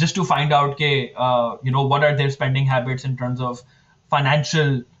 just to find out what are their spending habits in terms of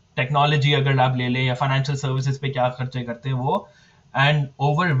financial technology अगर आप ले लें या financial services पे क्या खर्चे करते हैं वो. And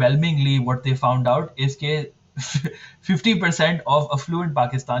overwhelmingly what they found out is कि 50% of affluent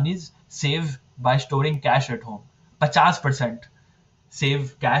Pakistanis save by storing cash at home. 50%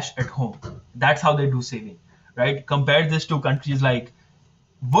 save cash at home. That's how they do saving, right? Compare this to countries like,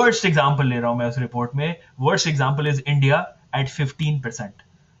 worst example ले रहा हूँ मैं उस report में, worst example is India at 15%.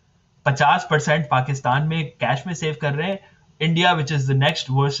 50% Pakistan में cash में save कर रहे हैं. India, which is the next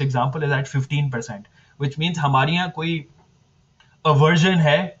worst example, is at 15%, which means हमारे यहाँ कोई aversion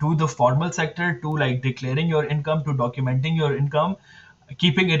है to the formal sector, to like declaring your income, to documenting your income,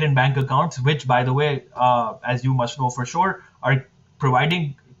 keeping it in bank accounts, which by the way, as you must know for sure, are providing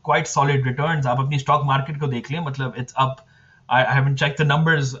quite solid returns. आप अपनी stock market को देख लें, मतलब it's up. I haven't checked the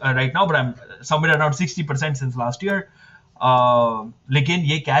numbers right now, but I'm somewhere around 60% since last year. लेकिन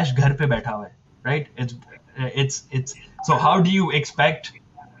ये cash घर पे बैठा हुआ है, right? It's so how do you expect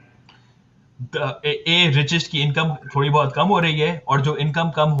richest की इनकम थोड़ी बहुत कम हो रही है, और जो इनकम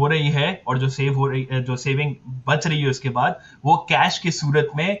कम हो रही है और जो सेव हो रही है, जो सेविंग बच रही है उसके बाद, वो कैश की सूरत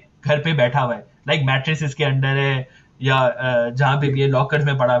में घर पे बैठा हुआ है, लाइक मैट्रेसेस के अंदर है या जहां पे भी लॉकर्स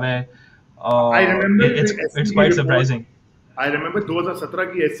में पड़ा हुआ है. It's quite surprising. I remember 2017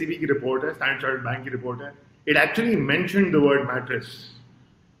 की SCB की रिपोर्ट है, स्टैंडर्ड चार्टर्ड बैंक की रिपोर्ट है. It actually mentioned the word mattress.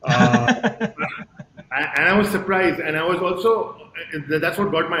 And I was surprised, and I was also, that's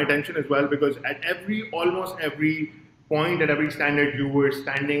what got my attention as well, because at almost every point, at every standard, you were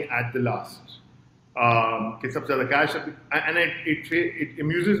standing at the last. कि सबसे ज़्यादा cash, and it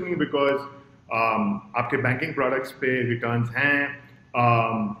amuses me because आपके banking products पे returns हैं,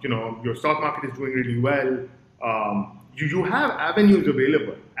 your stock market is doing really well, you have avenues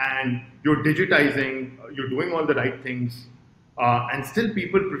available, and you're digitizing, you're doing all the right things. And still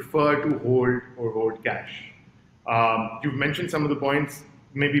people prefer to hold cash. You've mentioned some of the points,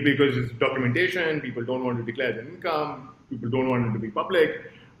 maybe because it's documentation, people don't want to declare their income, people don't want it to be public.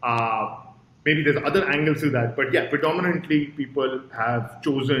 Maybe there's other angles to that, but yeah, predominantly people have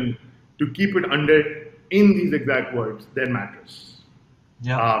chosen to keep it under, in these exact words, their mattress.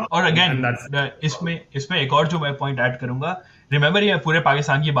 Yeah. और again इसमें एक और जो मैं point add करूंगा, remember ये पूरे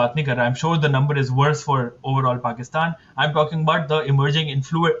पाकिस्तान की बात नहीं कर रहा. I am sure the number is verse for overall Pakistan. I am talking about the emerging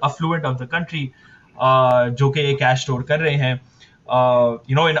affluent of the country, जो कि ये कैश स्टोर कर रहे हैं.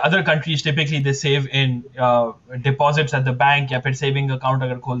 In other countries typically they save in deposits at the bank, या फिर saving account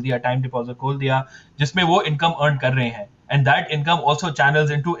अगर खोल दिया, टाइम डिपॉजिट खोल दिया, जिसमें वो इनकम अर्न कर रहे हैं, and that income also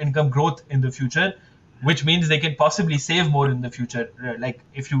channels into income growth in the future, which means they can possibly save more in the future, like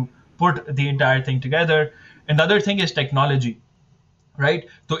if you put the entire thing together. Another thing is technology, right?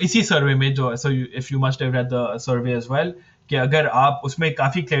 तो इसी सर्वे में जो, so if you must have read the survey as well, कि अगर आप, उसमें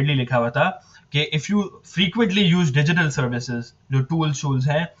काफी clearly लिखा हुआ था कि if you frequently use digital services, जो tools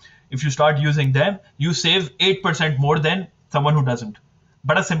हैं, if you start using them, you save 8% more than someone who doesn't.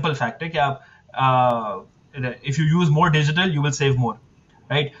 बड़ा simple fact है कि आप if you use more digital, you will save more.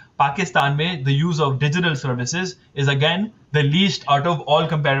 Right? Pakistan में the use of digital services is again the least out of all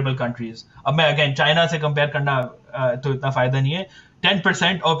comparable countries. अब मैं again China से compare करना तो इतना फायदा नहीं है.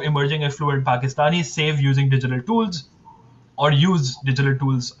 10% of emerging affluent Pakistanis save using digital tools or use digital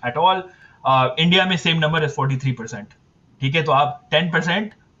tools at all. India में same number is 43%. ठीक है, तो आप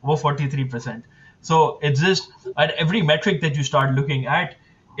 10%, वो 43%. So it's just at every metric that you start looking at,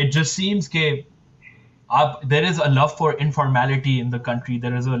 it just seems के there is a love for informality in the country.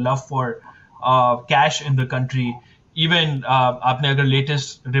 There is a love for cash in the country. Even आपने अगर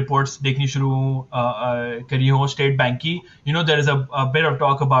latest reports देखनी शुरू करी हो state bank की, there is a bit of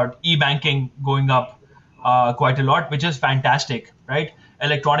talk about e-banking going up quite a lot, which is fantastic, right?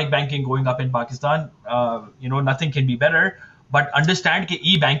 Electronic banking going up in Pakistan, nothing can be better. But understand कि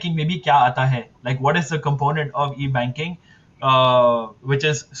e-banking में भी क्या आता है, like what is the component of e-banking, which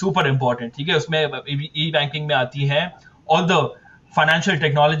is super important. ठीक है, उसमें e-banking में आती है all the financial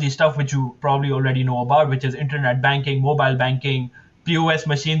technology stuff which you probably already know about, which is internet banking, mobile banking, POS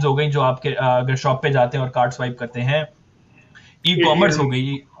machines हो गई जो आपके अगर शॉप पे जाते हैं और कार्ड स्वाइप करते हैं, e-commerce हो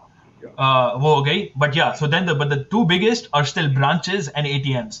गई, वो हो गई. But yeah, so then but the two biggest are still branches and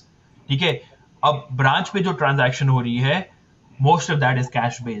ATMs. ठीक है, अब ब्रांच पे जो ट्रांजैक्शन हो रही है, most of that is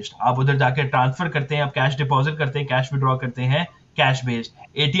cash based. आप उधर जाकर ट्रांसफर करते हैं, आप कैश डिपॉजिट करते हैं, कैश विड्रॉ करते हैं, कैश बेस्ड.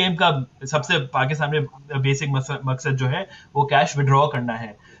 एटीएम का सबसे पाकिस्तान में बेसिक मकसद जो है वो कैश विड्रॉ करना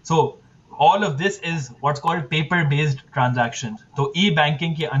है. So all of this is what's called paper based transaction. तो ई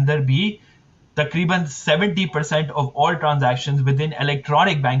बैंकिंग के अंदर भी तकरीबन 70% of all transactions with in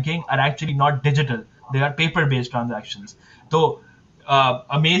electronic banking are actually not digital, they are paper based transactions. तो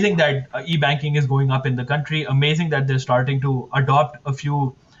amazing that e-banking is going up in the country. Amazing that they're starting to adopt a few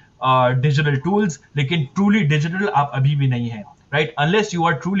digital tools. लेकिन truly digital आप अभी भी नहीं है, right? Unless you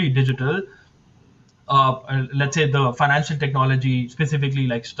are truly digital, let's say the financial technology, specifically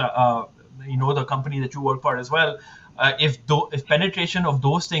like the company that you work for as well. If penetration of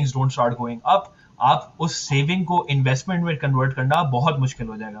those things don't start going up, आप उस saving को investment में convert करना बहुत मुश्किल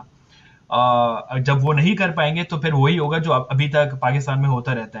हो जाएगा. जब वो नहीं कर पाएंगे तो फिर वही होगा जो अभी तक पाकिस्तान में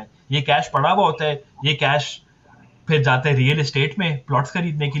होता रहता है. ये कैश पड़ा हुआ होता है, ये कैश फिर जाता है रियल एस्टेट में प्लॉट्स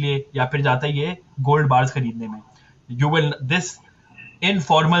खरीदने के लिए, या फिर जाता है ये गोल्ड बार्स खरीदने में. You will this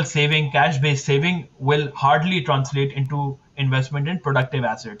informal saving, cash based saving will hardly translate into investment in productive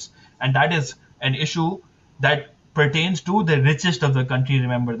assets, and that is an issue that pertains to the richest of the country.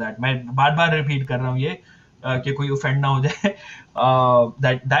 Remember that. मैं बार बार repeat कर रहा हूँ ये कि कोई offend ना हो जाए.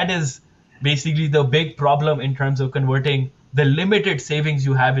 That is basically the big problem in terms of converting the limited savings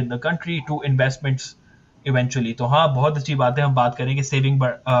you have in the country to investments eventually. तो हाँ, बहुत अच्छी बात है, हम बात करेंगे सेविंग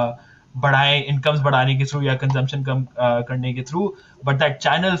बढ़ाएं, इनकम्स बढ़ाने के थ्रू या कंजम्पशन कम करने के through, but that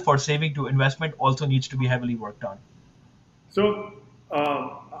channel for saving to investment also needs to be heavily worked on. So,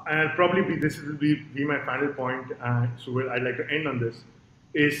 and probably this will be my final point, so I'd like to end on this,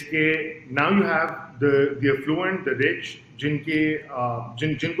 is that now you have the affluent, the rich,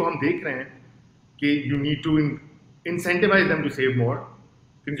 जिनको हम देख रहे हैं कि you need to incentivize them to save more,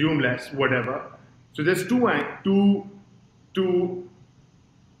 consume less, whatever. So there's two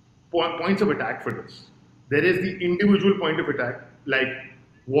points of attack for this. There is the individual point of attack, like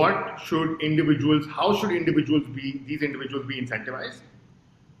how should individuals be incentivized?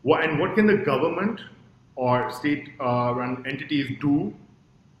 And what can the government or state-run entities do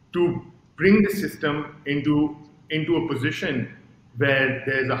to bring the system into a position where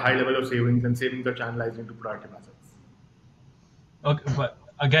there's a high level of savings and savings are channelized into productive assets? Okay, but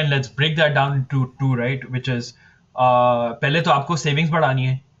again, let's break that down into two, right? Which is, पहले तो आपको savings बढ़ानी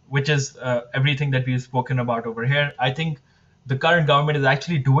है, which is everything that we've spoken about over here. I think the current government is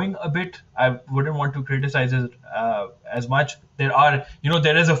actually doing a bit. I wouldn't want to criticize it as much.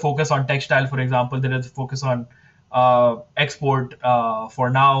 There is a focus on textile, for example. There is a focus on export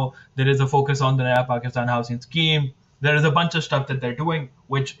for now. There is a focus on the Naya Pakistan housing scheme. There is a bunch of stuff that they're doing,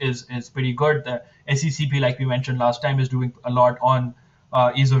 which is pretty good. The SECP, like we mentioned last time, is doing a lot on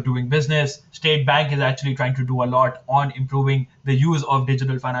ease of doing business. State Bank is actually trying to do a lot on improving the use of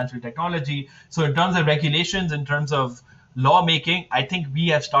digital financial technology. So in terms of regulations, in terms of lawmaking, I think we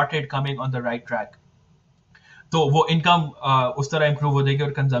have started coming on the right track. तो वो income उस तरह improve हो जाएगी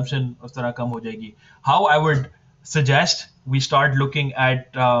और consumption उस तरह कम हो जाएगी. How I would suggest we start looking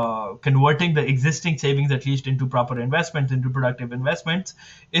at converting the existing savings at least into proper investments, into productive investments,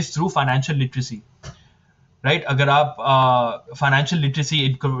 is through financial literacy. Right? Agar aap financial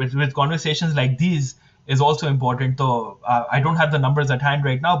literacy with conversations like these is also important. So I don't have the numbers at hand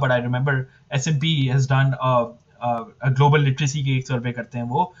right now, but I remember S&P has done a global literacy की एक survey करते हैं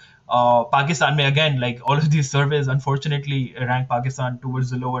वो. Pakistan में again, like all of these surveys unfortunately rank Pakistan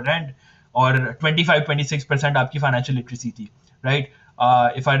towards the lower end, और 25-26% आपकी financial literacy थी, right?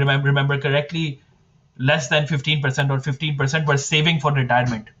 If I remember correctly, less than 15% or 15% were saving for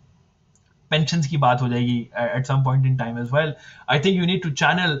retirement. Pensions की बात हो जाएगी at some point in time as well. I think you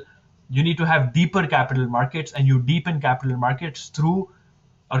need to have deeper capital markets, and you deepen capital markets through,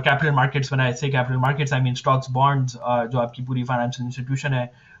 or capital markets, when I say capital markets, I mean stocks, bonds, जो आपकी पूरी financial institution है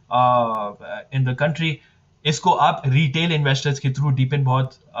in the country. इसको आप retail investors के through deepen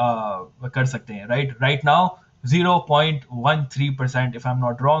बहुत कर सकते हैं, right? Right now, 0.13%, if I'm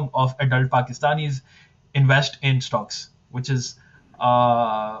not wrong, of adult Pakistanis invest in stocks, which is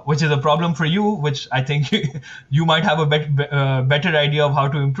a problem for you, which I think you might have a better idea of how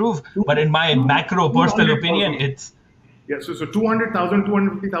to improve. But in my macro personal opinion, it's... Yeah, so 200,000,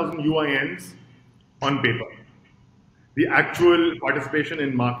 250,000 UINs on paper. The actual participation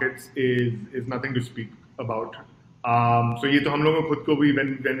in markets is nothing to speak about. So ये तो हम लोगों खुद को भी,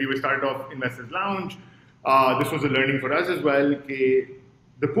 when we started off Investors Lounge, this was a learning for us as well, कि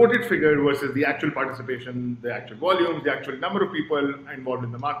the quoted figure versus the actual participation, the actual volumes, the actual number of people involved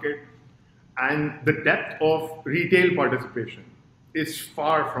in the market, and the depth of retail participation is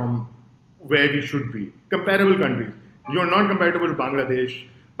far from where we should be. Comparable countries. You're not comparable to Bangladesh.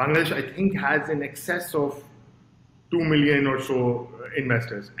 Bangladesh, I think, has in excess of 2 million or so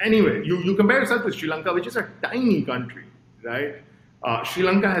investors. Anyway, you compare yourself with Sri Lanka, which is a tiny country, right? Sri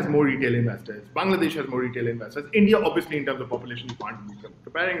Lanka has more retail investors. Bangladesh has more retail investors. India, obviously, in terms of population, you can't be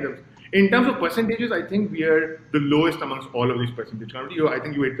comparing them. In terms of percentages, I think we are the lowest amongst all of these percentage countries. I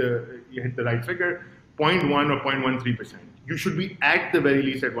think you hit the right figure, 0.1 or 0.13%. You should be at the very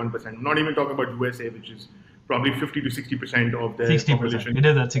least at 1%. I'm not even talking about USA, which is probably 50 to 60% of the 60%. population. It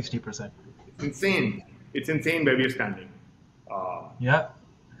is at 60%. It's insane. It's insane where we are standing. Yeah.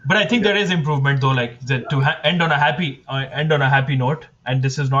 But I think there is improvement, though. Like end on a happy note, and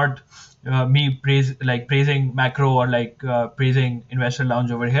this is not me praising Macro or praising Investor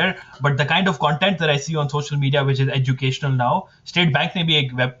Lounge over here. But the kind of content that I see on social media, which is educational now, State Bank ने भी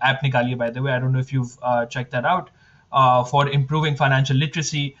एक web app निकाली है, by the way. I don't know if you've checked that out. for improving financial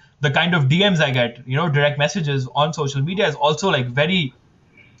literacy. The kind of DMs I get, direct messages on social media is also like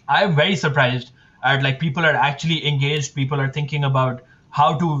I am very surprised at like people are actually engaged. People are thinking about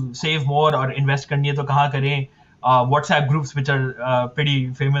how to save more or invest करनी है तो कहाँ करें. WhatsApp groups, which are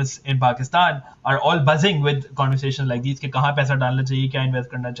pretty famous in Pakistan, are all buzzing with conversations like these कि कहाँ पैसा डालना चाहिए, क्या invest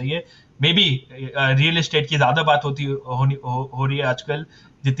करना चाहिए. Maybe real estate की ज़्यादा बात हो रही है आजकल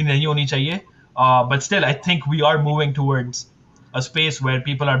जितनी नहीं होनी चाहिए. But still, I think we are moving towards a space where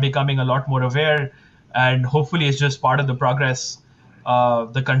people are becoming a lot more aware, and hopefully it's just part of the progress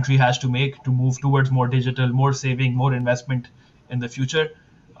the country has to make to move towards more digital, more saving, more investment in the future.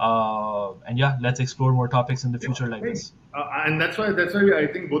 And yeah, let's explore more topics in the future like this. And that's why I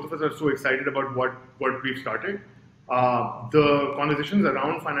think both of us are so excited about what we've started. The conversations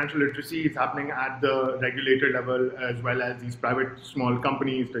around financial literacy is happening at the regulator level, as well as these private small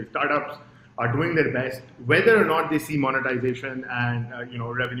companies, the startups are doing their best, whether or not they see monetization and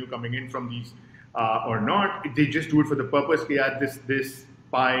revenue coming in from these or not. They just do it for the purpose that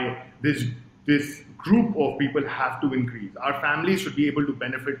this group of people have to increase. Our families should be able to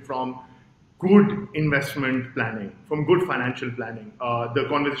benefit from good investment planning, from good financial planning. The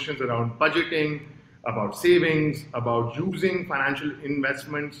conversations around budgeting, about savings, about using financial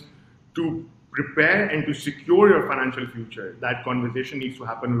investments to prepare and to secure your financial future. That conversation needs to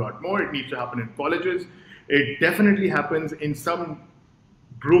happen a lot more. It needs to happen in colleges. It definitely happens in some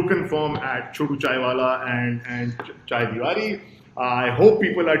broken form at Chotu Chaiwala and Chai Diwali. I hope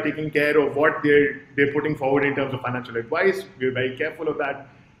people are taking care of what they're putting forward in terms of financial advice. We're very careful of that.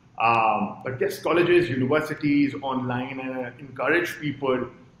 But yes, colleges, universities, online, and encourage people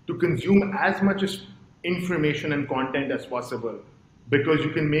to consume as much as information and content as possible, because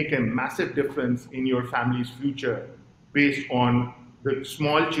you can make a massive difference in your family's future based on the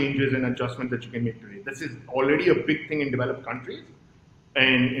small changes and adjustments that you can make today. This is already a big thing in developed countries.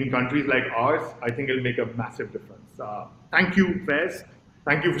 And in countries like ours, I think it'll make a massive difference. Thank you, Faiz.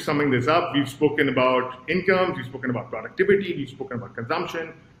 Thank you for summing this up. We've spoken about incomes, we've spoken about productivity, we've spoken about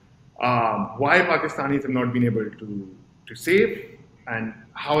consumption, why Pakistanis have not been able to save, and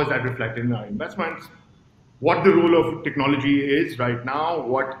how is that reflected in our investments, what the role of technology is right now,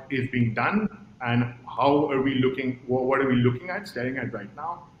 what is being done, and what are we looking at, staring at right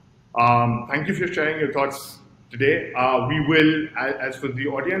now. Thank you for sharing your thoughts today. We will, as for the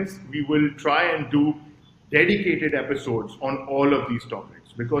audience, we will try and do dedicated episodes on all of these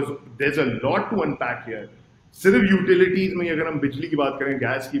topics, because there's a lot to unpack here. सिर्फ utilities में अगर हम बिजली की बात करें,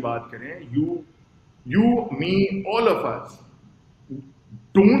 gas की बात करें, you, me, all of us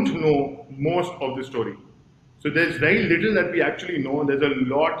don't know most of the story. So there's very little that we actually know. There's a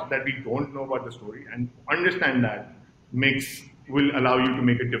lot that we don't know about the story, and understand that will allow you to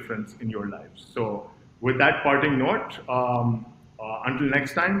make a difference in your lives. So with that parting note, until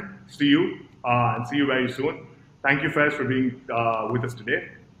next time, see you and see you very soon. Thank you, Faiz, for being with us today.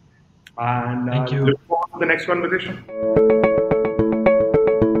 And thank you. Look forward to the next conversation.